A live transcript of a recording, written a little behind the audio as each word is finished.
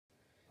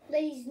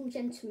Ladies and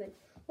gentlemen,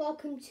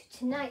 welcome to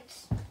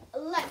tonight's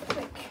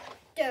electric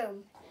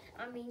dome.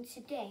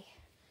 Today.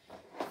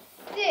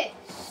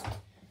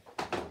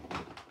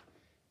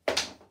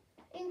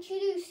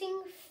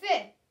 Introducing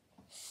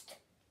first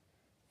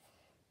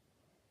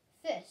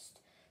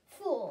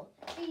for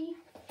the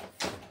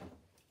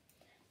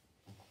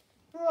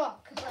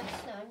Brock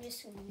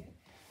Lesnar.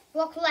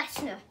 Brock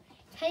Lesnar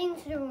heading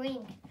to the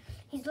ring.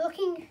 He's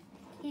looking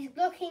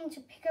to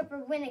pick up a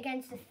win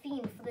against the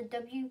Fiend for the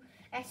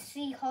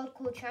WSC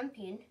Hardcore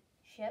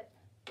Championship.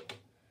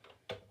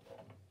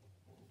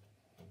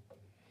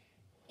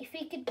 If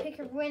he could pick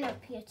a win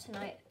up here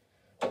tonight,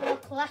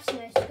 Brock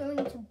Lesnar is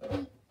going to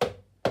beat.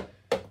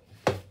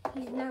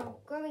 He's now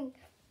going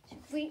to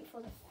beat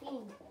for the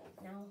Fiend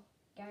now,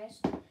 guys.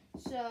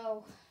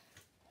 So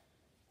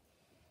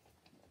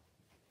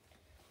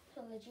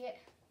legit.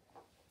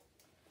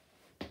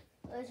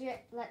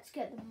 Let's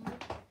get them.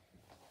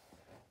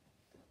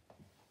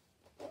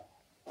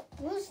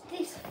 Was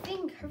this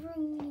thing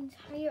covering the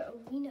entire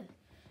arena?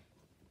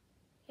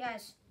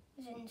 Yes,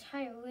 there's an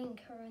entire ring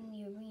covering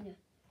the arena.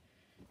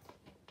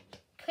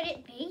 Could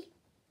it be?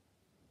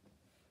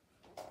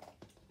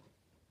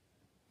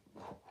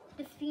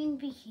 The Fiend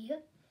be here?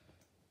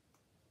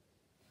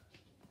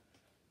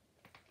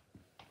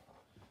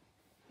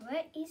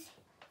 Where is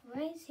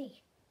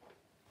he?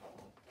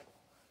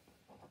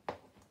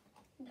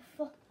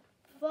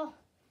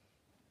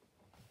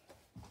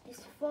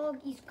 This fog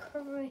is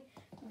covering.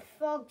 The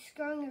fog's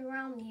going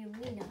around the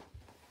arena.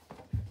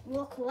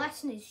 Brock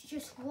Lesnar is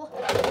just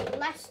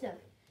Lesnar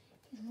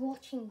is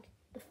watching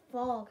the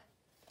fog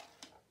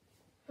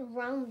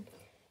around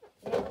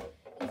it.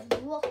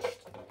 He's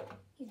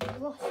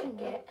watching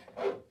it.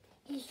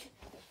 The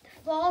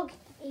fog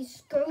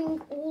is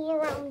going all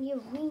around the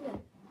arena.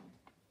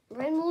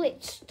 When will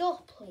it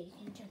stop, ladies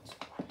and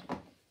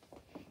gentlemen?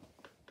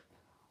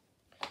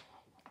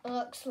 It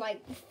looks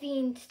like the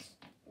Fiend's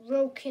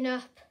woken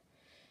up.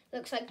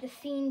 Looks like the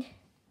Fiend,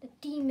 the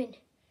demon,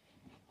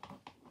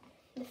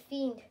 the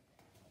Fiend.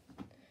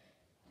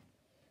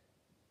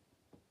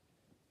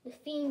 The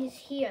Fiend is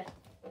here.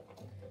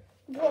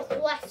 Brock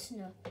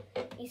Lesnar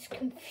is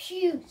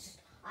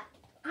confused.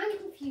 I'm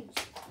confused.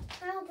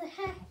 How the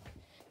heck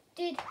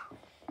did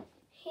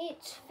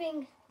it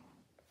thing?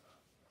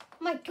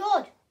 My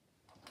God!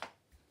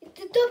 It's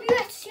the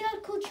WSC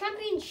Hardcore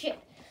Championship.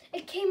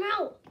 It came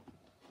out.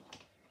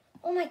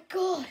 Oh my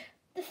God!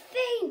 The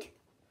Fiend!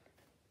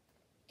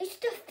 It's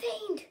the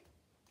Fiend!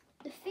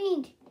 The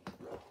Fiend!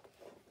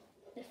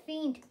 The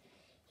Fiend!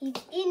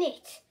 He's in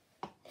it!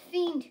 The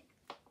Fiend!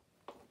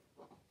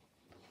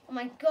 Oh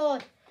my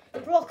God!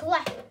 Brock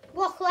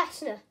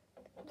Lesnar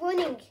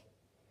running.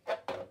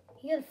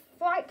 He had a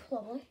fight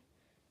probably.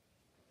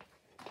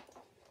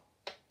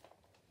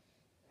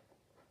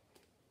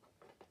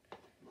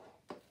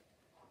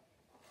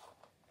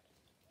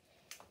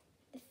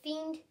 The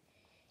Fiend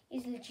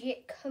is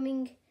legit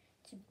coming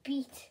to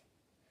beat.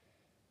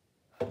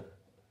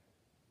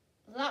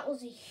 That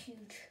was a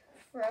huge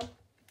throw.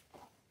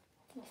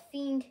 The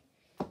Fiend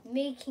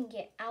making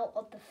it out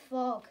of the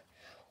fog.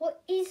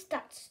 What is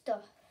that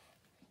stuff?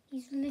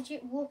 He's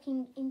legit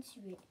walking into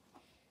it.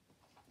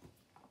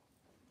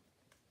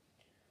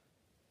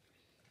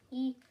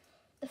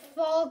 The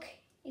fog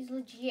is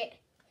legit.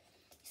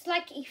 It's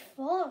like a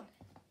fog,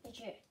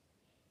 legit.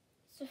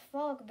 It's a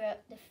fog,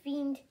 but the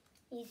Fiend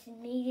is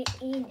made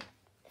it in.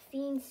 The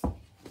Fiend's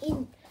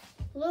in.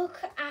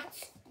 Look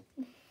at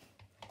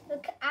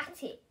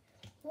it.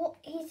 What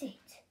is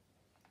it?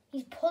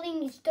 He's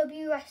pulling his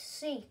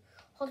WSC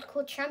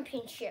Hardcore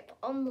Championship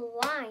on the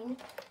line.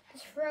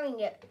 He's throwing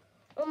it.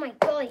 Oh my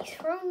God, he's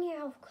throwing it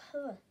out of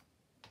cover.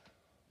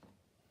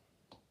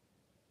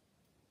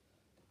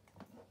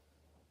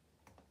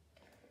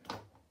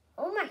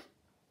 Oh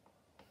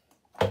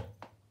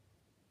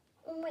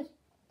my,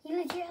 he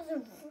legit has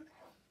a...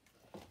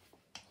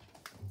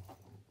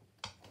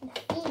 The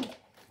Fiend.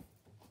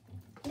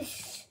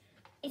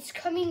 It's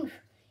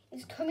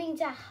coming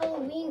to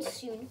Halloween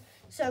soon,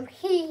 so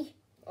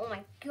oh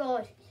my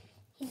God,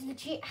 he's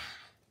legit.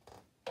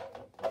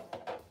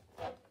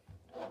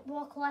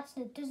 Brock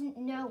Lesnar doesn't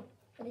know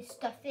what this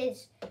stuff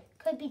is.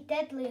 Could be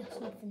deadly or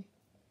something.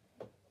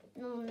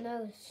 No one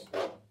knows.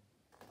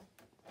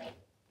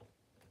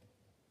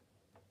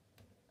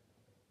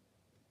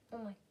 Oh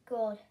my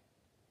God.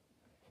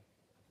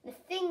 The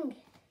thing,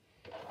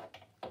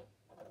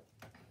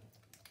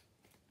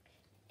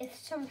 if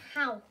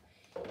somehow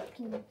I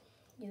can do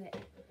it.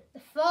 The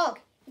fog,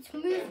 it's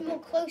moving more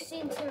closely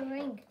into the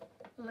ring.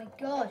 Oh my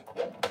God.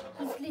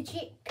 He's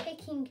legit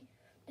picking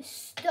the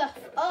stuff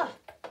up.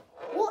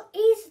 What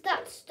is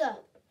that stuff?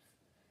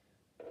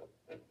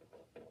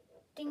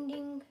 Ding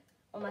ding.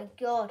 Oh my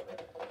God.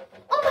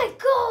 Oh my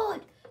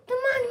God! The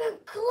Magnum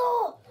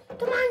Claw!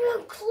 The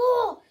Magnum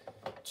Claw!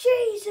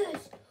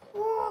 Jesus!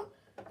 Oh,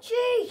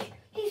 gee!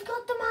 He's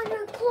got the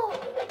Magnum Claw!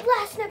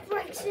 Lesnar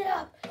breaks it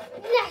up!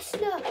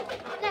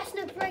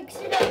 Lesnar breaks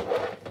it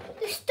up!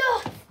 The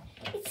stuff!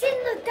 It's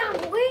in the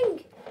damn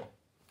ring!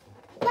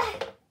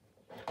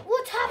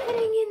 What's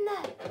happening in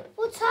there?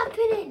 What's happening?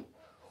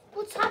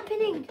 What's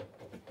happening?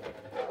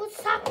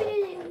 What's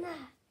happening in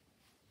there?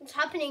 What's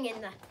happening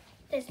in there?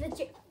 There's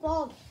legit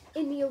fog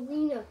in the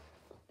arena.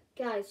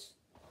 Guys,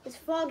 there's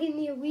fog in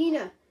the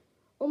arena.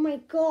 Oh my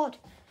God.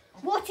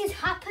 What is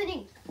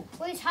happening?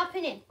 What is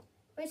happening?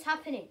 What is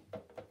happening?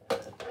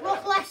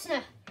 Brock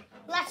Lesnar.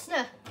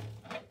 Lesnar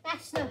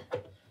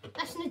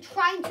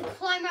trying to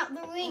climb out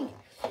the ring.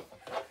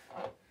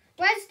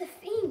 Where's the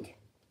Fiend?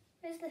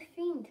 Where's the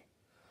Fiend?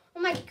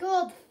 Oh my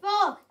God, the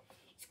fog.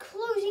 It's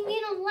closing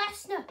in on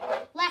Lesnar.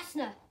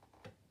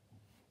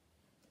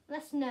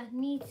 Lesnar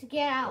needs to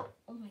get out.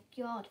 Oh my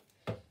God.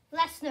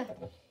 Lesnar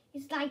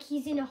is like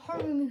he's in a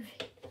horror movie.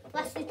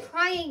 Lesnar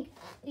trying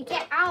to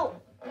get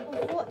out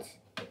of what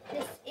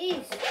this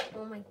is.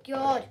 Oh my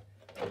God.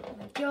 Oh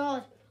my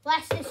God.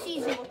 Lesnar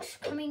sees what's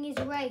coming his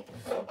way.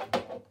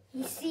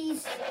 He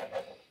sees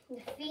the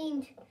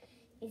Fiend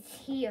is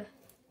here.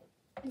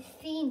 The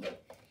Fiend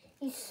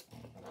is...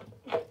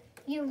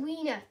 The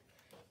arena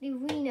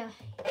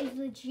is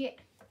legit.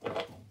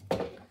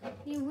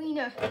 The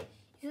arena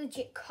is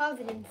legit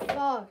covered in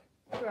fog,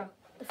 bro.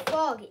 The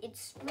fog, it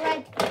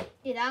spread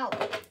it out.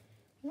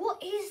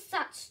 What is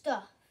that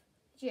stuff?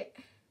 Legit.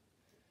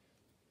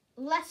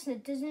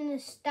 Lesnar doesn't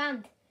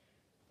understand.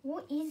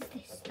 What is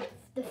this stuff?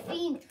 The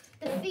Fiend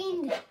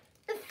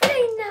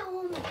now,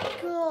 oh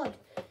my God.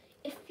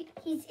 If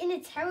he's in a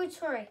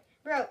territory,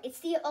 bro, it's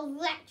the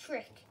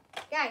electric.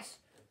 Guys,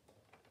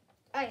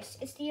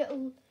 it's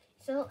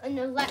an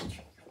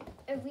electric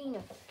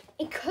arena.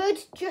 It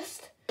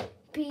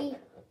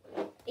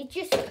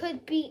just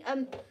could be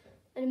an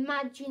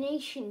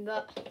imagination,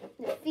 but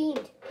the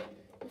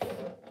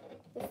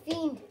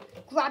Fiend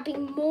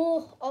grabbing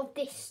more of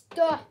this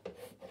stuff.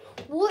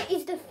 What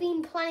is the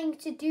Fiend planning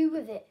to do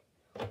with it?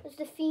 What's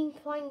the Fiend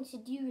planning to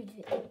do with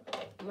it?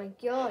 Oh my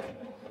God.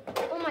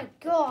 Oh my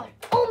God.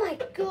 Oh my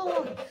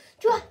God.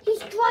 He's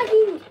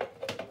dragging.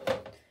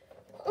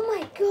 Oh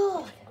my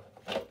God.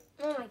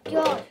 Oh my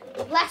God.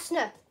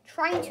 Lesnar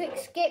trying to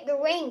escape the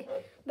ring.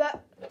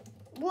 But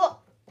what?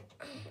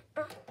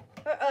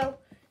 Uh-oh.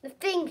 The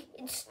thing,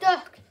 it's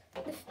stuck.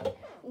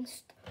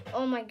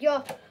 Oh my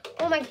God.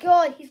 Oh my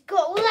God. He's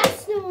got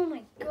Lesnar. Oh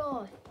my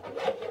God.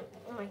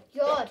 Oh my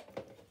God.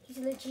 He's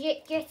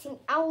legit getting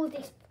out of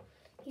this.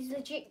 He's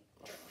legit.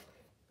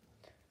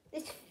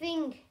 This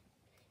thing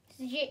is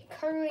legit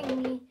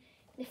covering me.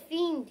 The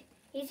Fiend.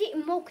 Is it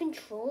remote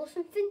control or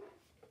something?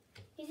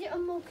 Is it a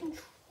remote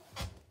control?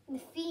 The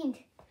Fiend.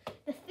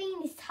 The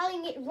Fiend is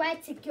telling it where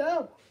to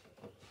go.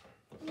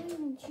 I'm not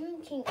even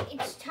joking.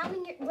 It's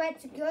telling it where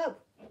to go,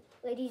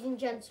 ladies and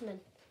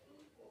gentlemen.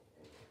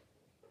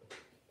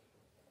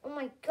 Oh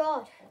my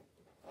God.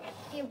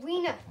 The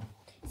arena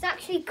is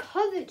actually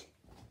covered.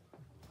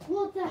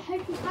 What the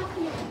heck is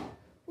happening?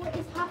 What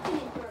is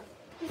happening, bro?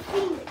 The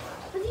Fiend,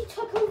 has he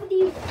took over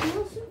the arena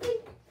or something?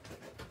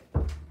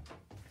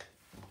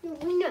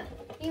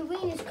 The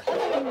arena is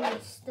covered in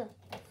this stuff.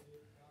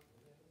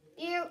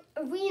 The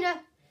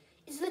arena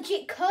is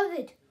legit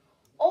covered.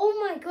 Oh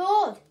my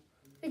God.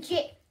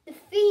 Legit, the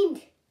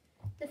Fiend,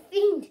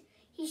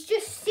 he's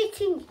just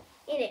sitting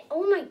in it.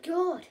 Oh my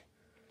God.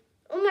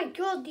 Oh my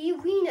God, the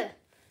arena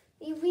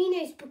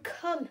has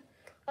become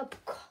a...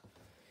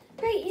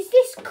 Wait, is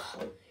this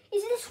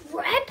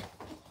Reb?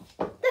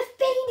 The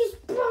Fiend is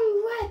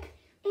brought Reb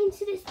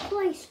into this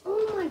place.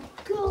 Oh my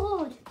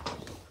God.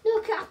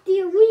 Look at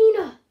the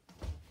arena.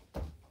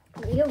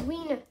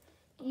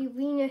 The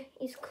arena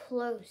is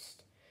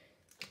closed.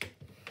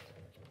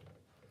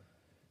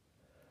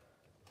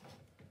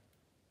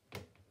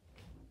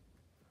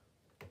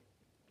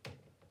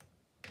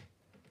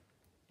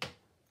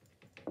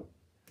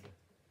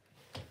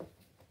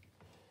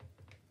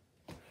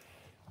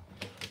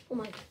 Oh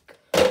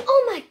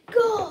my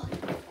God.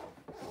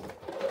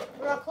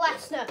 Brock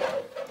Lesnar.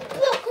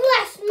 Brock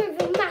Lesnar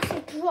with a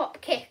massive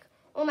drop kick.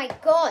 Oh my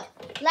God.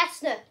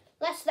 Lesnar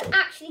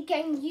actually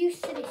getting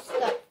used to this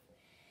stuff.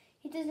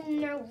 He doesn't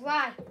know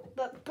why,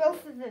 but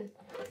both of them.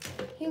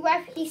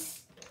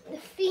 The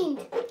Fiend.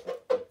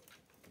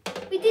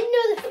 We didn't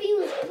know the Fiend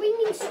was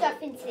bringing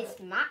stuff into this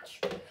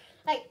match.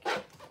 Like,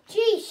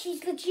 geez,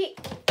 he's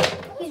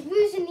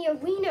using the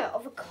arena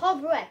of a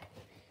cobweb.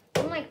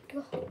 Oh my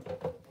God.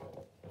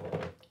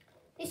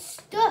 This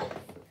stuff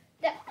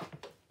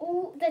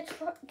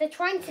they're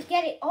trying to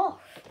get it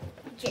off.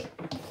 The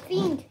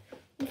Fiend,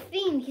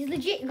 he's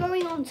legit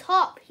going on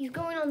top. He's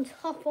going on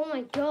top. Oh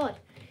my God.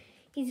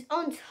 He's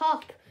on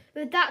top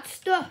with that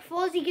stuff.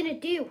 What's he gonna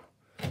do?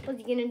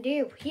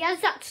 He has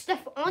that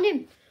stuff on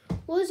him.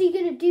 What is he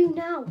gonna do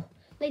now?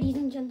 Ladies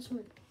and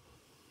gentlemen.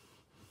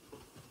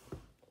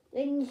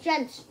 Ladies and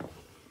gents.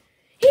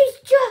 He's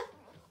just...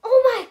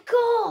 Oh my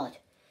God.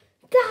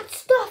 That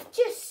stuff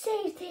just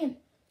saved him.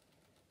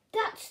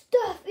 That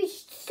stuff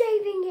is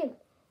saving him.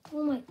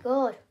 Oh my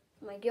God.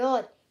 Oh my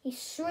God.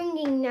 He's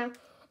swinging now.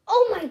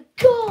 Oh my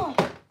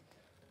God.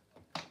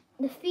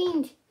 The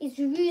Fiend is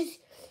used.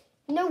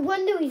 No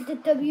wonder he's the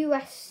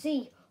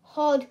WSC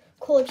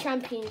Hardcore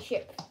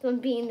Championship from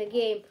being the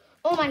game.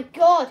 Oh my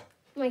God.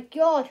 Oh my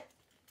God.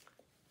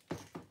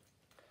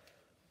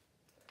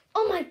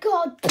 Oh my my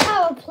god,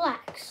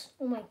 Powerplex.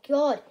 Oh my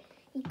god.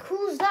 He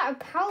calls that a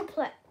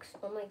Powerplex.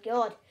 Oh my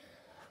god.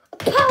 A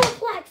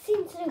Powerplex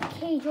into the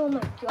cage. Oh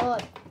my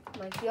god. Oh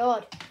my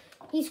god.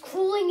 He's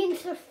crawling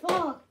into the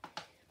fog.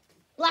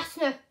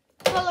 Lesnar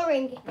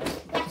following.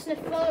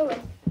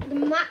 The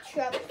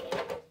matchup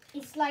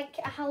is like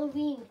a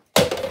Halloween.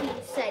 He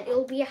said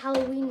it'll be a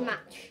Halloween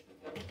match.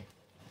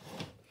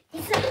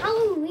 It's a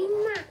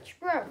Halloween match,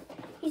 bro.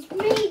 He's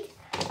made...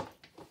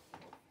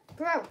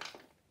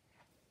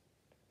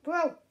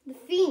 Bro, the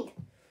Fiend.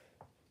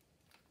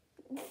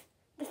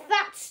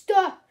 That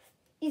stuff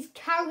is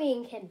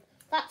carrying him.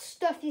 That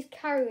stuff is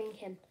carrying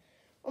him.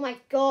 Oh my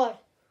god.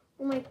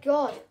 Oh my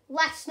god.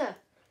 Lesnar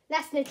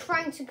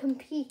trying to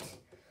compete.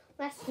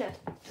 Lesnar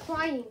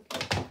trying.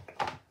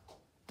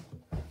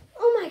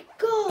 Oh my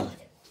god.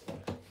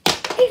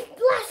 If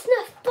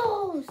Lesnar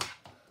falls.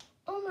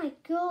 Oh my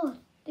god.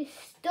 This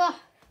stuff.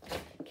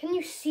 Can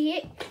you see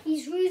it?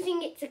 He's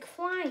using it to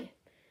climb.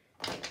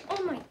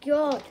 Oh my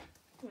god.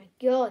 Oh my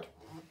god.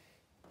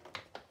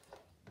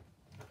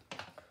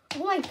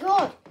 Oh my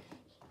god.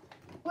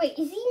 Wait,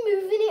 is he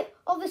moving it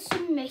of a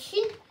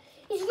submission?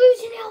 He's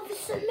losing it of a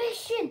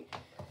submission.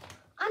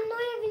 I'm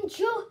not even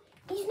joking.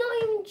 He's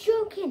not even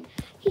joking.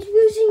 He's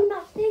losing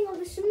that thing of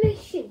a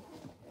submission.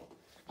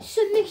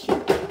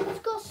 Submission. He's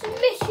got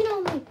submission.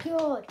 Oh my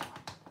god.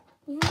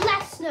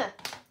 Lesnar.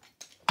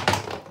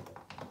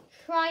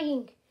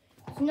 Trying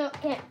to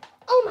not get.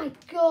 Oh my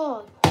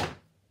god.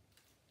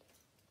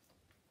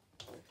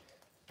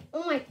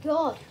 Oh my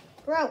god.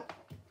 Bro,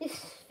 this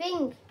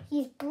thing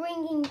he's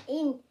bringing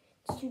in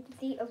to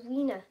the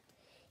arena.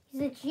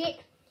 He's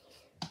legit.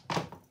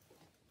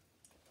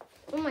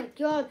 Oh my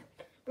god.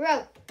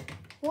 Bro,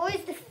 why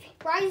is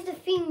the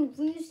Fiend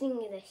losing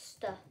this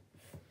stuff?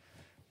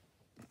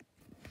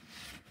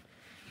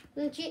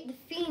 Legit, the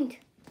Fiend.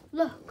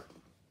 Look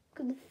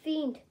at the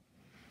Fiend.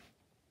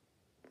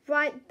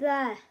 Right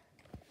there.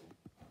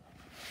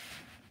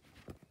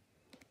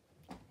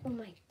 Oh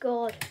my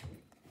god.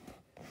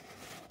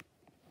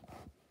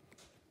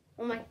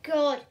 Oh my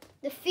god.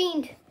 The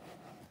Fiend.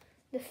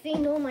 The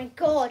Fiend, oh my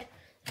god.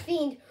 The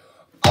Fiend.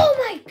 Oh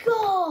my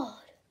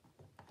god.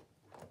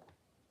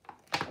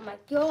 Oh my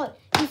god.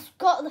 He's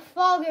got the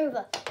fog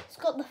over. He's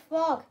got the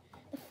fog.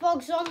 The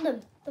fog's on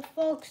them. The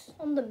fog's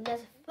on them.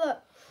 There's a foot.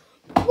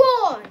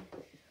 1,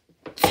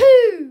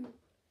 2,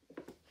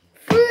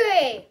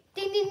 3.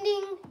 Ding, ding,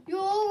 ding.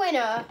 Your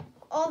winner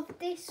of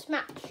this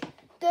match.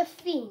 The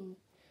Fiend.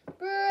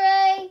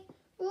 Bray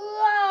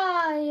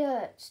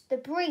Wyatt. The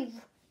Bray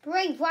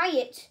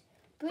Wyatt.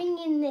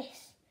 Bringing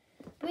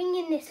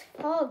this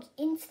fog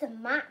into the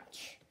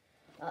match.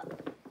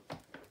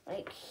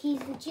 Like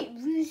he's legit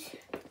losing.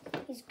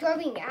 He's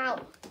going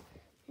out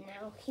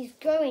now. He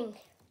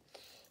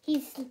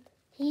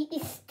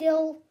is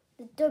still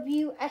the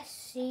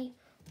WSC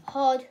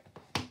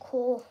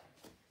Hardcore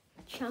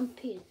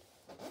Champion.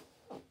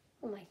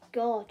 Oh my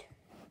god.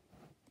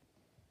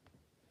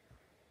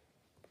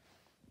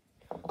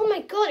 Oh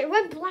my god, it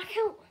went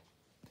blackout.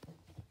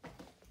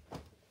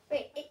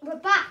 Wait, we're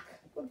back.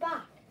 We're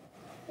back.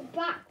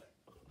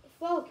 The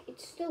fog,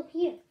 it's still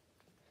here.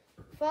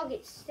 The fog,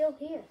 it's still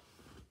here.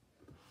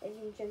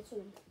 Ladies and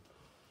gentlemen.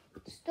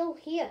 It's still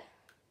here.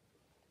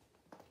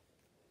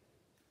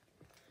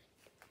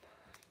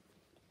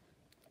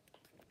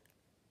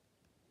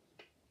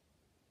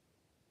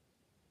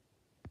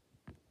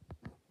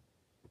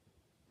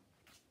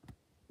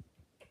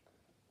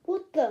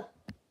 What the?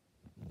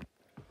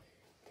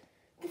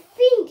 The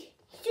Fiend!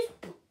 He just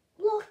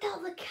blocked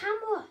out the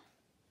camera.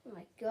 Oh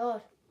my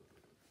god.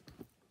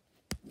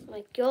 Oh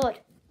my god.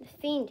 The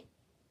Fiend.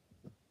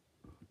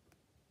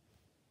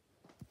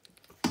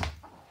 Oh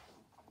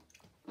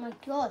my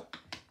god.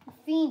 The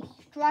Fiend.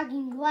 He's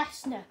dragging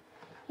Lesnar.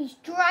 He's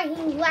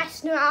dragging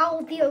Lesnar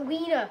out of the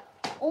arena.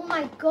 Oh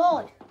my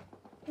god.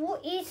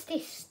 What is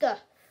this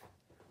stuff?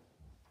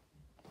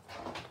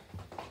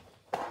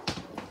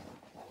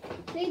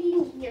 Ladies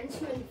and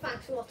gentlemen,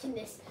 thanks for watching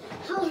this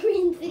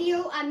Halloween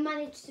video. I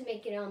managed to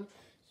make it on.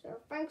 So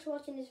thanks for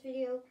watching this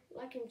video.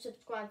 Like and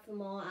subscribe for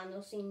more, and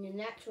I'll see you in the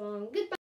next one. Goodbye.